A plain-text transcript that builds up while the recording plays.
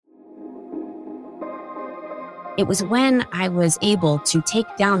It was when I was able to take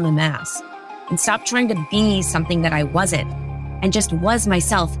down the mask and stop trying to be something that I wasn't and just was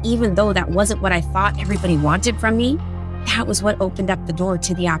myself, even though that wasn't what I thought everybody wanted from me. That was what opened up the door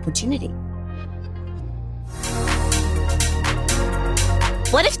to the opportunity.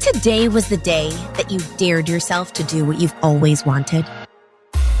 What if today was the day that you dared yourself to do what you've always wanted?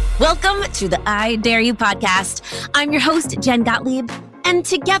 Welcome to the I Dare You podcast. I'm your host, Jen Gottlieb, and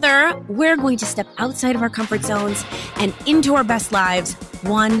together we're going to step outside of our comfort zones and into our best lives,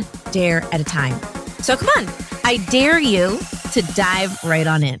 one dare at a time. So come on, I dare you to dive right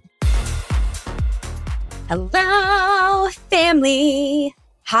on in. Hello, family.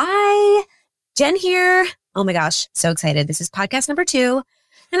 Hi, Jen here. Oh my gosh, so excited. This is podcast number 2,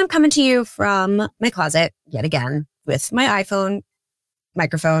 and I'm coming to you from my closet yet again with my iPhone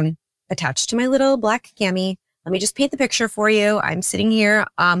microphone attached to my little black cami. Let me just paint the picture for you. I'm sitting here.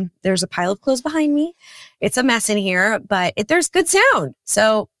 There's a pile of clothes behind me. It's a mess in here, but there's good sound.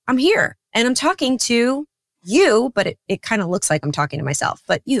 So I'm here and I'm talking to you, but it kind of looks like I'm talking to myself,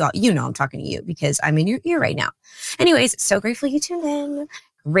 but you know I'm talking to you because I'm in your ear right now. Anyways, so grateful you tuned in.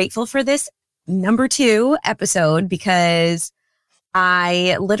 Grateful for this number 2 episode because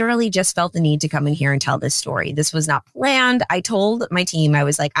I literally just felt the need to come in here and tell this story. This was not planned. I told my team, I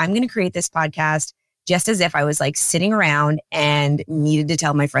was like, I'm going to create this podcast just as if I was like sitting around and needed to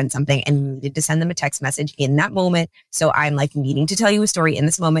tell my friend something and needed to send them a text message in that moment. So I'm like needing to tell you a story in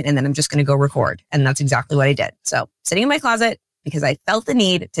this moment, and then I'm just going to go record. And that's exactly what I did. So sitting in my closet because I felt the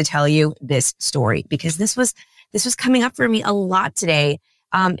need to tell you this story because this was coming up for me a lot today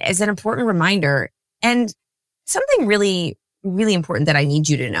as an important reminder. And something really, really important that I need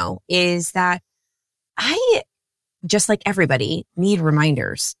you to know is that I, just like everybody, need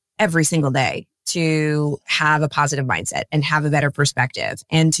reminders every single day to have a positive mindset and have a better perspective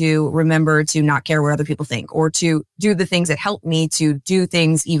and to remember to not care what other people think or to do the things that help me to do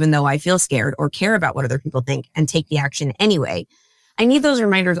things even though I feel scared or care about what other people think and take the action anyway. I need those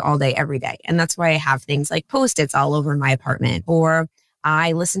reminders all day, every day. And that's why I have things like Post-its all over my apartment, or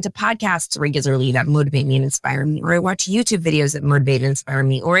I listen to podcasts regularly that motivate me and inspire me, or I watch YouTube videos that motivate and inspire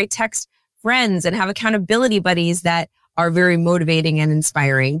me, or I text friends and have accountability buddies that are very motivating and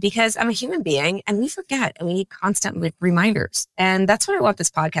inspiring because I'm a human being and we forget and we need constant reminders. And that's what I want this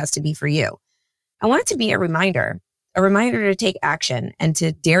podcast to be for you. I want it to be a reminder to take action and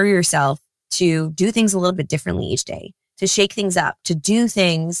to dare yourself to do things a little bit differently each day, to shake things up, to do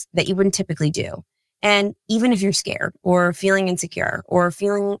things that you wouldn't typically do. And even if you're scared or feeling insecure or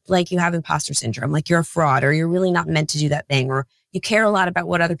feeling like you have imposter syndrome, like you're a fraud or you're really not meant to do that thing, or you care a lot about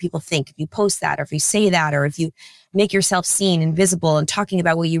what other people think, if you post that or if you say that, or if you make yourself seen and visible and talking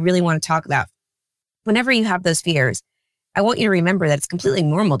about what you really want to talk about. Whenever you have those fears, I want you to remember that it's completely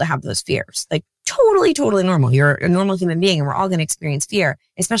normal to have those fears, like totally, totally normal. You're a normal human being and we're all going to experience fear,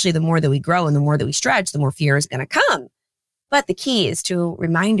 especially the more that we grow and the more that we stretch, the more fear is going to come. But the key is to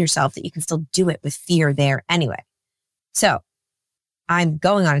remind yourself that you can still do it with fear there anyway. So I'm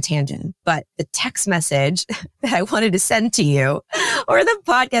going on a tangent, but the text message that I wanted to send to you or the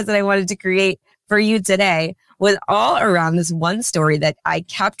podcast that I wanted to create for you today was all around this one story that I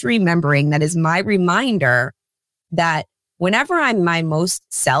kept remembering that is my reminder that whenever I'm my most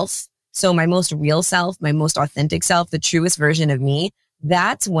self, so my most real self, my most authentic self, the truest version of me,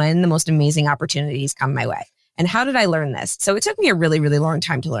 that's when the most amazing opportunities come my way. And how did I learn this? So it took me a really, really long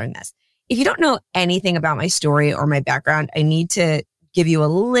time to learn this. If you don't know anything about my story or my background, I need to give you a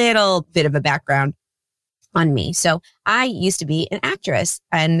little bit of a background on me. So I used to be an actress.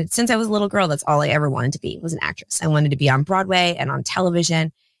 And since I was a little girl, that's all I ever wanted to be, was an actress. I wanted to be on Broadway and on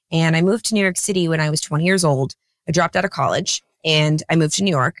television. And I moved to New York City when I was 20 years old. I dropped out of college and I moved to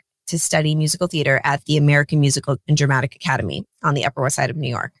New York to study musical theater at the American Musical and Dramatic Academy on the Upper West Side of New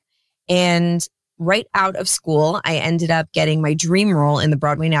York. And right out of school, I ended up getting my dream role in the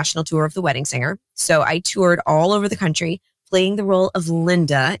Broadway National Tour of The Wedding Singer. So I toured all over the country, playing the role of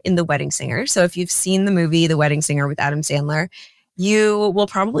Linda in The Wedding Singer. So if you've seen the movie The Wedding Singer with Adam Sandler, you will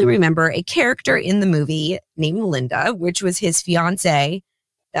probably remember a character in the movie named Linda, which was his fiance,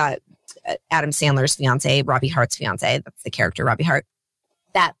 Adam Sandler's fiance, Robbie Hart's fiance. That's the character, Robbie Hart,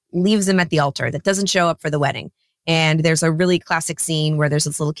 that leaves him at the altar, that doesn't show up for the wedding. And there's a really classic scene where there's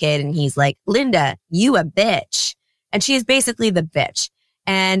this little kid and he's like, Linda, you a bitch. And she is basically the bitch.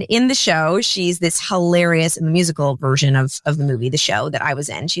 And in the show, she's this hilarious, in the musical version of the movie, the show that I was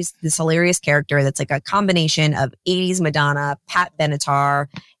in, she's this hilarious character that's like a combination of 80s Madonna, Pat Benatar,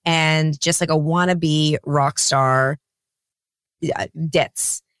 and just like a wannabe rock star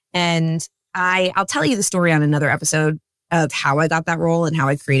ditz. And I'll tell you the story on another episode of how I got that role and how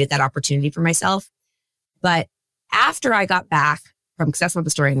I created that opportunity for myself. But after I got back from, because that's not the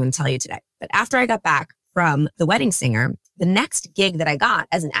story I'm going to tell you today, but after I got back from The Wedding Singer, the next gig that I got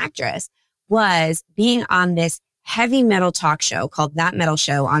as an actress was being on this heavy metal talk show called That Metal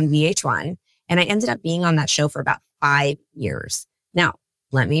Show on VH1. And I ended up being on that show for about 5 years. Now,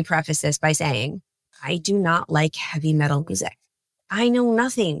 let me preface this by saying, I do not like heavy metal music. I know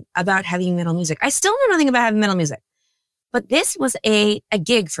nothing about heavy metal music. I still know nothing about heavy metal music. But this was a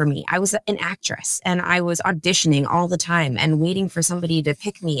gig for me. I was an actress and I was auditioning all the time and waiting for somebody to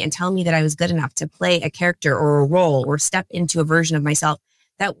pick me and tell me that I was good enough to play a character or a role or step into a version of myself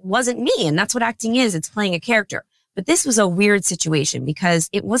that wasn't me. And that's what acting is. It's playing a character. But this was a weird situation because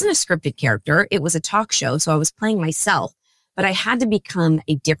it wasn't a scripted character. It was a talk show. So I was playing myself, but I had to become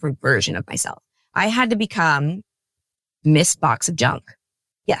a different version of myself. I had to become Miss Box of Junk.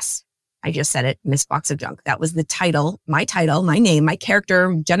 Yes. I just said it, Miss Box of Junk. That was the title, my name, my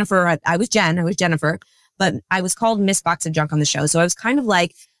character, Jennifer. I was Jennifer, but I was called Miss Box of Junk on the show. So I was kind of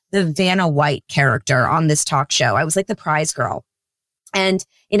like the Vanna White character on this talk show. I was like the prize girl. And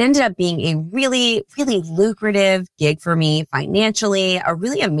it ended up being a really, really lucrative gig for me financially, a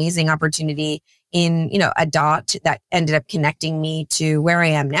really amazing opportunity in, a dot that ended up connecting me to where I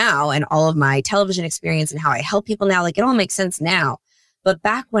am now and all of my television experience and how I help people now. Like it all makes sense now. But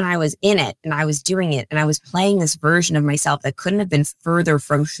back when I was in it and I was doing it and I was playing this version of myself that couldn't have been further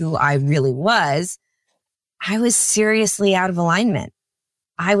from who I really was, I was seriously out of alignment.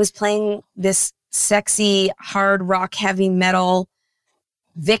 I was playing this sexy, hard rock, heavy metal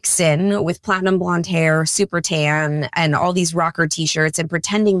vixen with platinum blonde hair, super tan, and all these rocker t-shirts and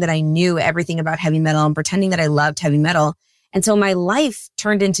pretending that I knew everything about heavy metal and pretending that I loved heavy metal. And so my life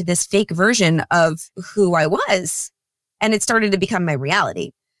turned into this fake version of who I was. And it started to become my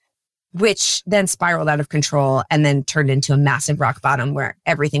reality, which then spiraled out of control and then turned into a massive rock bottom where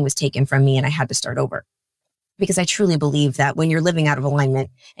everything was taken from me and I had to start over. Because I truly believe that when you're living out of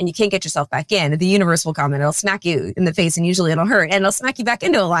alignment and you can't get yourself back in, the universe will come and it'll smack you in the face and usually it'll hurt and it'll smack you back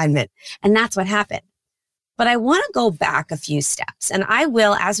into alignment. And that's what happened. But I want to go back a few steps and I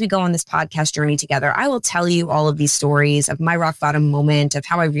will, as we go on this podcast journey together, I will tell you all of these stories of my rock bottom moment, of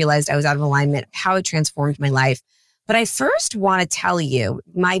how I realized I was out of alignment, how it transformed my life. But I first want to tell you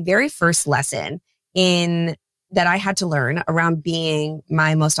my very first lesson that I had to learn around being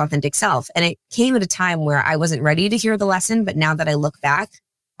my most authentic self. And it came at a time where I wasn't ready to hear the lesson. But now that I look back,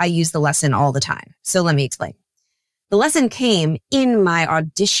 I use the lesson all the time. So let me explain. The lesson came in my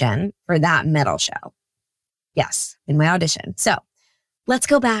audition for That Metal Show. Yes, in my audition. So let's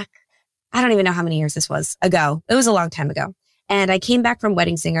go back. I don't even know how many years this was ago. It was a long time ago. And I came back from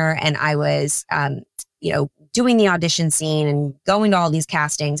Wedding Singer and I was, doing the audition scene and going to all these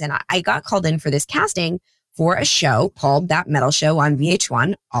castings. And I got called in for this casting for a show called That Metal Show on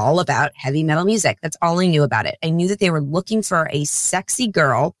VH1, all about heavy metal music. That's all I knew about it. I knew that they were looking for a sexy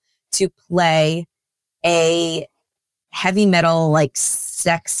girl to play a heavy metal, like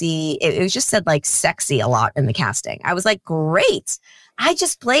sexy. It was just said like sexy a lot in the casting. I was like, great. I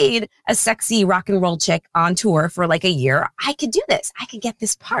just played a sexy rock and roll chick on tour for like a year. I could do this. I could get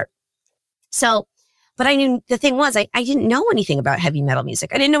this part. But I knew the thing was, I didn't know anything about heavy metal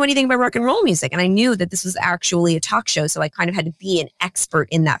music. I didn't know anything about rock and roll music. And I knew that this was actually a talk show. So I kind of had to be an expert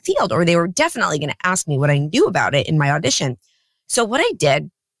in that field, or they were definitely going to ask me what I knew about it in my audition. So what I did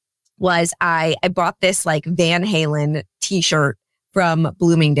was I bought this like Van Halen t-shirt from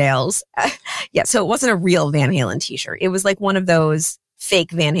Bloomingdale's. So it wasn't a real Van Halen t-shirt. It was like one of those fake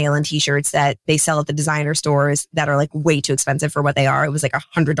Van Halen t-shirts that they sell at the designer stores that are like way too expensive for what they are. It was like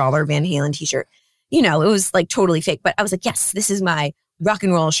 $100 Van Halen t-shirt. It was like totally fake, but I was like, yes, this is my rock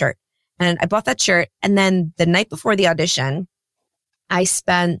and roll shirt. And I bought that shirt. And then the night before the audition, I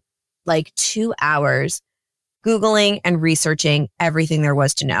spent like 2 hours Googling and researching everything there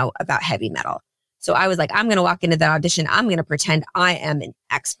was to know about heavy metal. So I was like, I'm going to walk into that audition. I'm going to pretend I am an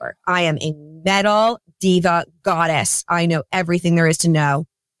expert. I am a metal diva goddess. I know everything there is to know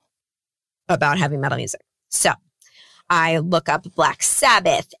about heavy metal music. So I look up Black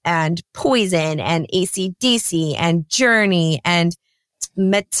Sabbath and Poison and AC/DC and Journey and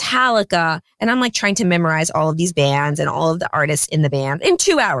Metallica. And I'm like trying to memorize all of these bands and all of the artists in the band in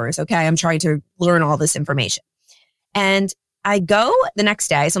 2 hours. Okay. I'm trying to learn all this information. And I go the next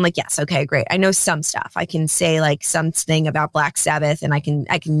day. So I'm like, yes. Okay, great. I know some stuff. I can say like something about Black Sabbath and I can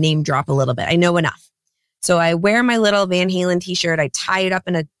name drop a little bit. I know enough. So I wear my little Van Halen t-shirt. I tie it up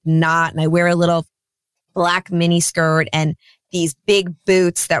in a knot and I wear a little black mini skirt and these big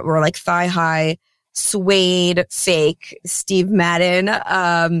boots that were like thigh high suede fake Steve Madden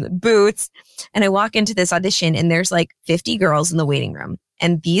boots. And I walk into this audition and there's like 50 girls in the waiting room.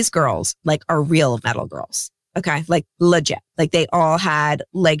 And these girls like are real metal girls. Okay. Like legit. Like they all had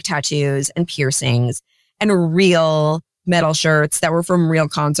leg tattoos and piercings and real metal shirts that were from real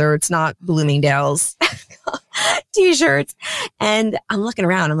concerts, not Bloomingdale's t-shirts. And I'm looking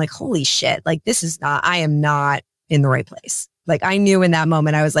around. I'm like, holy shit. Like I am not in the right place. Like I knew in that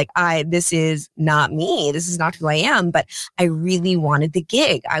moment, I was like, this is not me. This is not who I am. But I really wanted the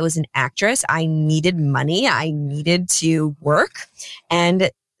gig. I was an actress. I needed money. I needed to work. And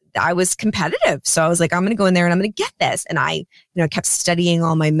I was competitive. So I was like, I'm going to go in there and I'm going to get this. And I, kept studying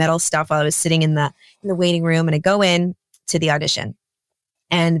all my metal stuff while I was sitting in the waiting room, and I go in to the audition.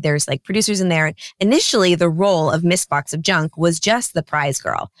 And there's like producers in there. Initially, the role of Miss Box of Junk was just the prize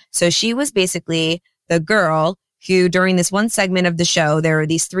girl. So she was basically the girl who, during this one segment of the show, there were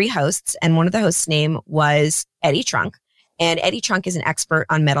these 3 hosts, and one of the hosts' name was Eddie Trunk. And Eddie Trunk is an expert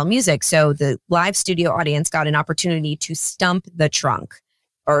on metal music. So the live studio audience got an opportunity to stump the trunk.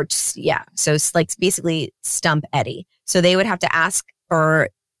 So it's like basically stump Eddie. So they would have to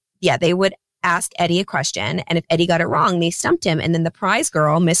they would ask Eddie a question. And if Eddie got it wrong, they stumped him. And then the prize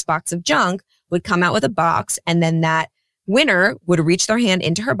girl, Miss Box of Junk, would come out with a box. And then that winner would reach their hand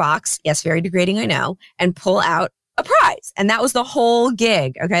into her box. Yes, very degrading, I know, and pull out a prize. And that was the whole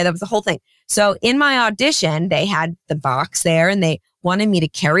gig. Okay. That was the whole thing. So in my audition, they had the box there and they wanted me to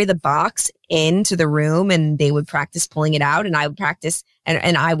carry the box into the room, and they would practice pulling it out, and I would practice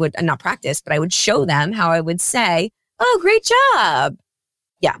and I would not practice, but I would show them how I would say, "Oh, great job."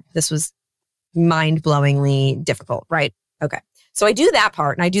 Yeah, this was mind-blowingly difficult, right? Okay. So I do that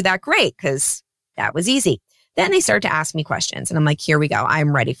part and I do that great because that was easy. Then they start to ask me questions and I'm like, here we go.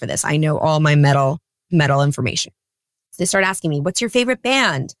 I'm ready for this. I know all my metal information. So they start asking me, what's your favorite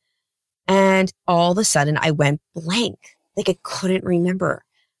band? And all of a sudden I went blank. Like I couldn't remember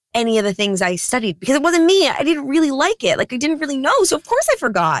any of the things I studied because it wasn't me. I didn't really like it. Like I didn't really know. So of course I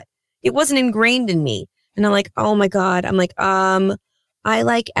forgot. It wasn't ingrained in me. And I'm like, oh my God. I'm like, I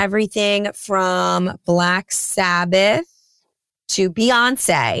like everything from Black Sabbath to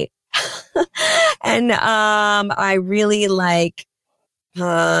Beyonce. And I really like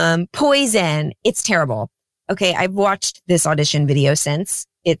Poison. It's terrible. Okay, I've watched this audition video since.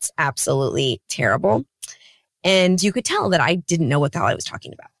 It's absolutely terrible. And you could tell that I didn't know what the hell I was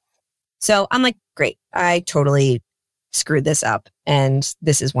talking about. So I'm like, great, I totally screwed this up. And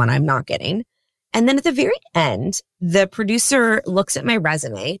this is one I'm not getting. And then at the very end, the producer looks at my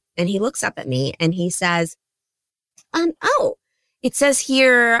resume and he looks up at me and he says, oh, it says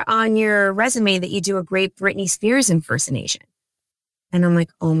here on your resume that you do a great Britney Spears impersonation. And I'm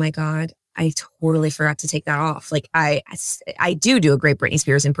like, oh my God, I totally forgot to take that off. Like I do a great Britney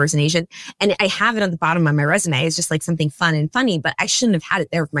Spears impersonation and I have it on the bottom of my resume. It's just like something fun and funny, but I shouldn't have had it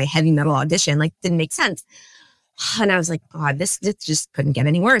there for my heavy metal audition. Like didn't make sense. And I was like, God, this just couldn't get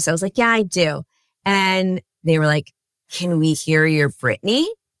any worse. I was like, yeah, I do. And they were like, can we hear your Brittney?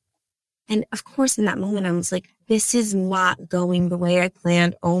 And of course, in that moment, I was like, this is not going the way I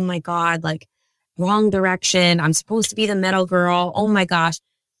planned. Oh my God, like wrong direction. I'm supposed to be the metal girl. Oh my gosh.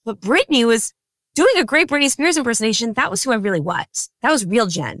 But Brittney was doing a great Britney Spears impersonation. That was who I really was. That was real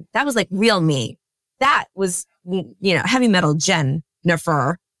Jen. That was like real me. That was, heavy metal Jen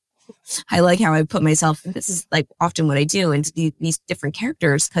Nefer. I like how I put myself, this is like often what I do into these different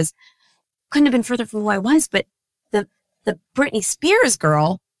characters because couldn't have been further from who I was, but the Britney Spears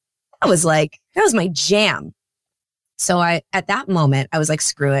girl, that was my jam. So at that moment, I was like,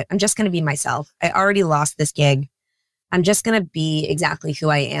 screw it. I'm just going to be myself. I already lost this gig. I'm just going to be exactly who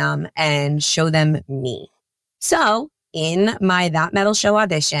I am and show them me. So in my That Metal Show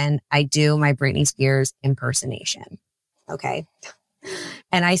audition, I do my Britney Spears impersonation. Okay.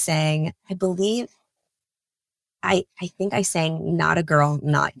 And I sang, I think I sang Not a Girl,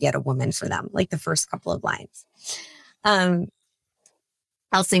 Not Yet a Woman for them, like the first couple of lines.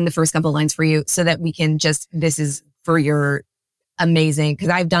 I'll sing the first couple of lines for you so that we can this is for your amazing, because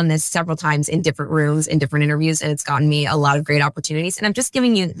I've done this several times in different rooms, in different interviews, and it's gotten me a lot of great opportunities. And I'm just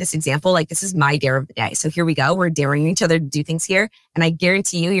giving you this example, like this is my dare of the day. So here we go. We're daring each other to do things here. And I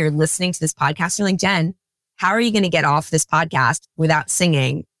guarantee you're listening to this podcast. You're like, Jen, how are you going to get off this podcast without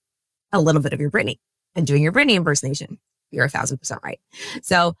singing a little bit of your Brittney and doing your Brittney impersonation? You're 1,000% right.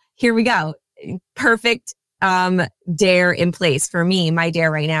 So here we go. Perfect dare in place for me. My dare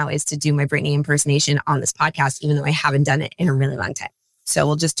right now is to do my Brittney impersonation on this podcast, even though I haven't done it in a really long time. So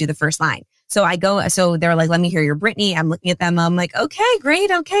we'll just do the first line. So they're like, let me hear your Brittney. I'm looking at them. I'm like, okay, great.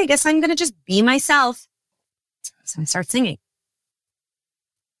 Okay. Guess I'm going to just be myself. So I start singing.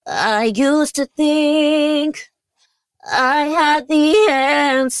 I used to think I had the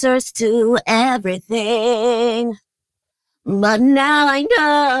answers to everything, but now I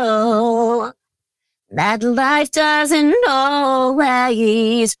know that life doesn't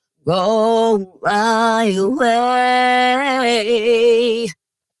always go my way.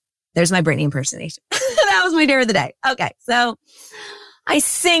 There's my Brittney impersonation. That was my dare of the day. Okay, so I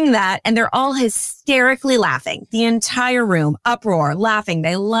sing that and they're all hysterically laughing. The entire room, uproar, laughing.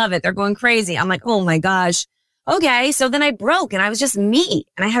 They love it. They're going crazy. I'm like, oh my gosh. Okay, so then I broke and I was just me.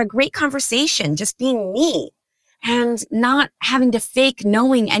 And I had a great conversation, just being me and not having to fake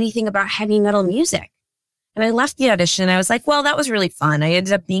knowing anything about heavy metal music. And I left the audition and I was like, well, that was really fun. I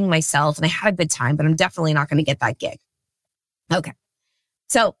ended up being myself and I had a good time, but I'm definitely not going to get that gig. Okay.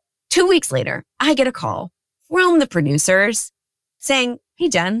 So 2 weeks later, I get a call from the producers saying, hey,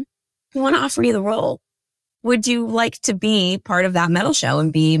 Jen, we want to offer you the role. Would you like to be part of that metal show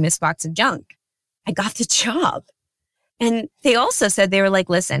and be Miss Box of Junk? I got the job. And they also said, they were like,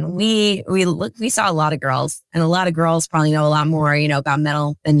 listen, we saw a lot of girls and a lot of girls probably know a lot more, about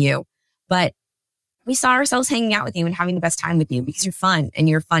metal than you, but we saw ourselves hanging out with you and having the best time with you because you're fun and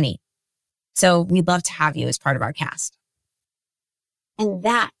you're funny. So we'd love to have you as part of our cast. And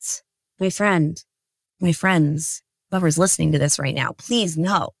that, my friends, whoever's listening to this right now, please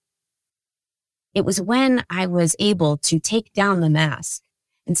know, it was when I was able to take down the mask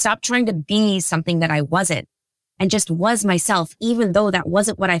and stop trying to be something that I wasn't and just was myself, even though that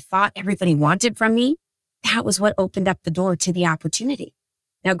wasn't what I thought everybody wanted from me. That was what opened up the door to the opportunity.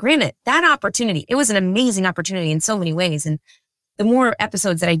 Now, granted, that opportunity, it was an amazing opportunity in so many ways. And the more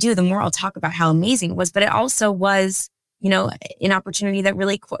episodes that I do, the more I'll talk about how amazing it was. But it also was, an opportunity that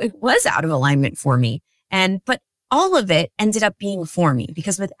really was out of alignment for me. But all of it ended up being for me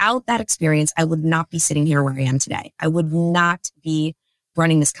because without that experience, I would not be sitting here where I am today. I would not be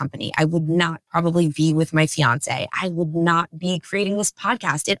running this company. I would not probably be with my fiance. I would not be creating this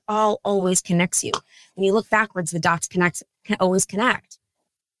podcast. It all always connects you. When you look backwards, the dots can always connect.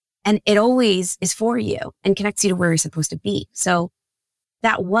 And it always is for you and connects you to where you're supposed to be. So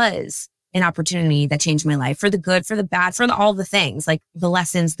that was an opportunity that changed my life for the good, for the bad, for all the things, like the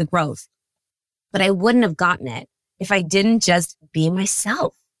lessons, the growth. But I wouldn't have gotten it if I didn't just be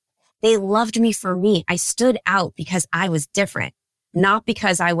myself. They loved me for me. I stood out because I was different, not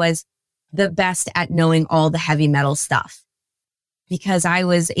because I was the best at knowing all the heavy metal stuff, because I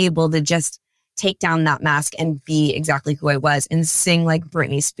was able to just take down that mask and be exactly who I was and sing like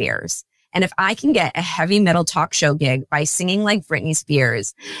Britney Spears. And if I can get a heavy metal talk show gig by singing like Britney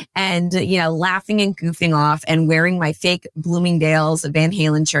Spears and, laughing and goofing off and wearing my fake Bloomingdale's Van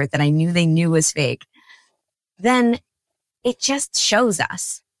Halen shirt that I knew they knew was fake, then it just shows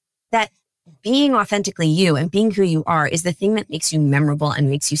us that being authentically you and being who you are is the thing that makes you memorable and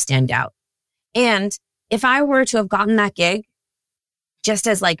makes you stand out. And if I were to have gotten that gig just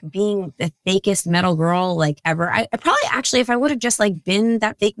as like being the fakest metal girl like ever, I probably actually, if I would have just like been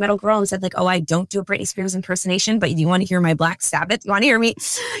that fake metal girl and said like, oh, I don't do a Britney Spears impersonation, but you want to hear my Black Sabbath? You want to hear me,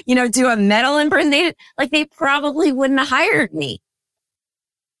 do a metal impersonation? Like they probably wouldn't have hired me.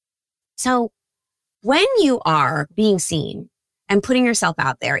 So when you are being seen and putting yourself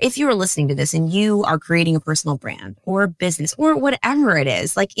out there, if you are listening to this and you are creating a personal brand or a business or whatever it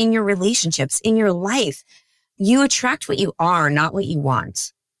is, like in your relationships, in your life, you attract what you are, not what you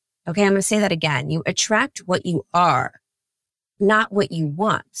want. Okay, I'm going to say that again. You attract what you are, not what you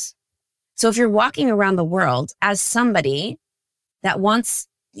want. So if you're walking around the world as somebody that wants,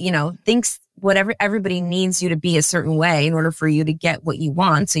 thinks whatever everybody needs you to be a certain way in order for you to get what you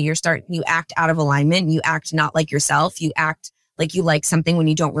want. So you act out of alignment. You act not like yourself. You act like you like something when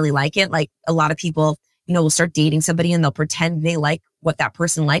you don't really like it. Like a lot of people, will start dating somebody and they'll pretend they like what that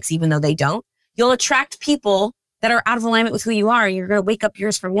person likes, even though they don't. You'll attract people that are out of alignment with who you are. You're going to wake up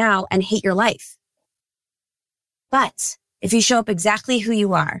years from now and hate your life. But if you show up exactly who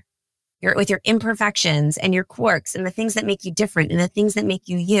you are, with your imperfections and your quirks and the things that make you different and the things that make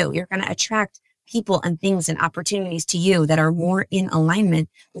you, you're going to attract people and things and opportunities to you that are more in alignment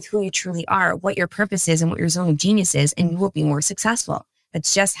with who you truly are, what your purpose is and what your zone of genius is, and you will be more successful.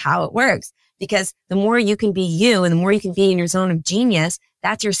 That's just how it works. Because the more you can be you and the more you can be in your zone of genius,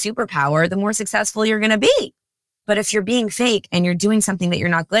 that's your superpower, the more successful you're going to be. But if you're being fake and you're doing something that you're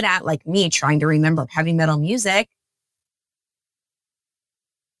not good at, like me trying to remember heavy metal music,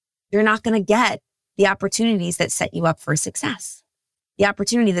 you're not going to get the opportunities that set you up for success. The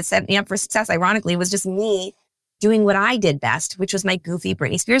opportunity that set me up for success, ironically, was just me doing what I did best, which was my goofy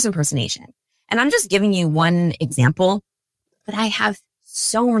Britney Spears impersonation. And I'm just giving you one example, but I have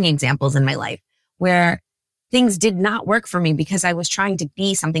so many examples in my life where things did not work for me because I was trying to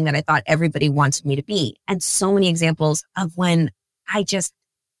be something that I thought everybody wanted me to be. And so many examples of when I just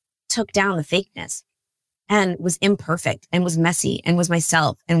took down the fakeness and was imperfect and was messy and was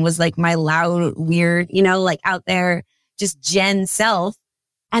myself and was like my loud, weird, like out there, just Jen self.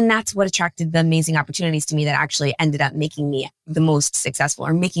 And that's what attracted the amazing opportunities to me that actually ended up making me the most successful,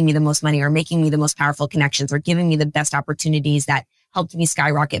 or making me the most money, or making me the most powerful connections, or giving me the best opportunities that helped me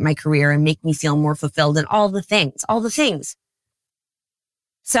skyrocket my career and make me feel more fulfilled, and all the things.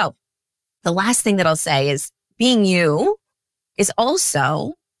 So the last thing that I'll say is, being you is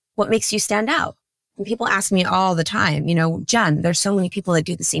also what makes you stand out. And people ask me all the time, Jen, there's so many people that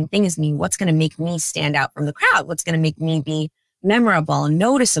do the same thing as me. What's going to make me stand out from the crowd? What's going to make me be memorable and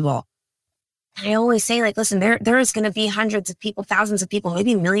noticeable? And I always say, like, listen, there is going to be hundreds of people, thousands of people,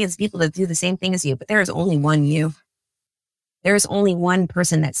 maybe millions of people that do the same thing as you, but there is only one you. There is only one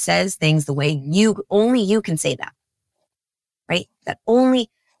person that says things the way only you can say them, right?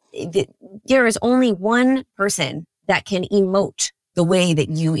 There is only one person that can emote the way that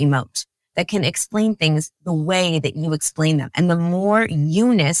you emote, that can explain things the way that you explain them. And the more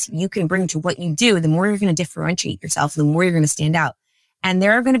you-ness you can bring to what you do, the more you're going to differentiate yourself, the more you're going to stand out. And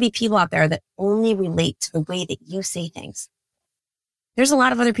there are going to be people out there that only relate to the way that you say things. There's a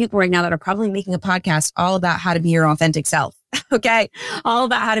lot of other people right now that are probably making a podcast all about how to be your authentic self. Okay. All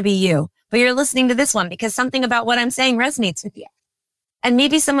about how to be you. But you're listening to this one because something about what I'm saying resonates with you. And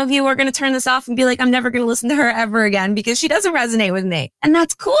maybe some of you are going to turn this off and be like, I'm never going to listen to her ever again because she doesn't resonate with me. And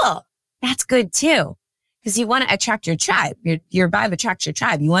that's cool. That's good too. Because you want to attract your tribe. Your vibe attracts your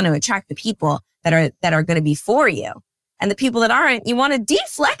tribe. You want to attract the people that are going to be for you. And the people that aren't, you want to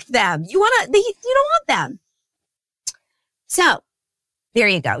deflect them. You don't want them. So there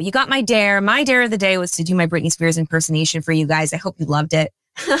you go. You got my dare. My dare of the day was to do my Britney Spears impersonation for you guys. I hope you loved it.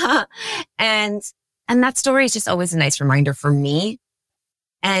 And that story is just always a nice reminder for me.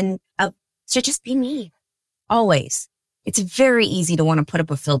 And to just be me, always. It's very easy to want to put up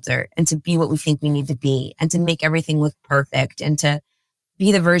a filter and to be what we think we need to be and to make everything look perfect and to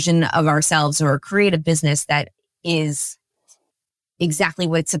be the version of ourselves or create a business that is exactly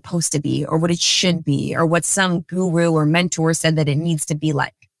what it's supposed to be or what it should be or what some guru or mentor said that it needs to be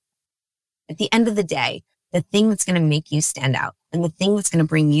like. At the end of the day, the thing that's going to make you stand out and the thing that's going to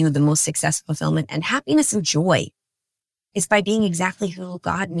bring you the most success, fulfillment, and happiness and joy is by being exactly who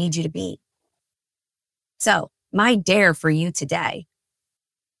God needs you to be. So my dare for you today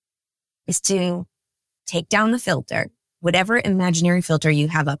is to take down the filter, whatever imaginary filter you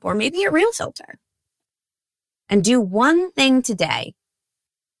have up, or maybe a real filter, and do one thing today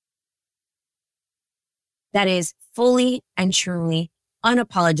that is fully and truly,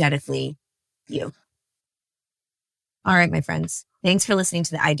 unapologetically you. All right, my friends. Thanks for listening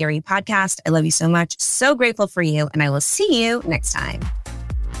to the I Dare You podcast. I love you so much. So grateful for you. And I will see you next time.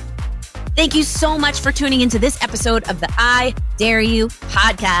 Thank you so much for tuning into this episode of the I Dare You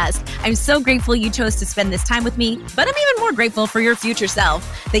podcast. I'm so grateful you chose to spend this time with me, but I'm even more grateful for your future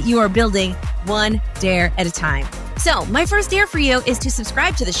self that you are building one dare at a time. So my first dare for you is to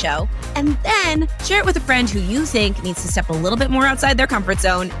subscribe to the show and then share it with a friend who you think needs to step a little bit more outside their comfort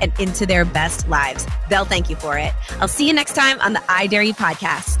zone and into their best lives. They'll thank you for it. I'll see you next time on the I Dare You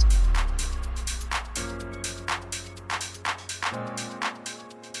podcast.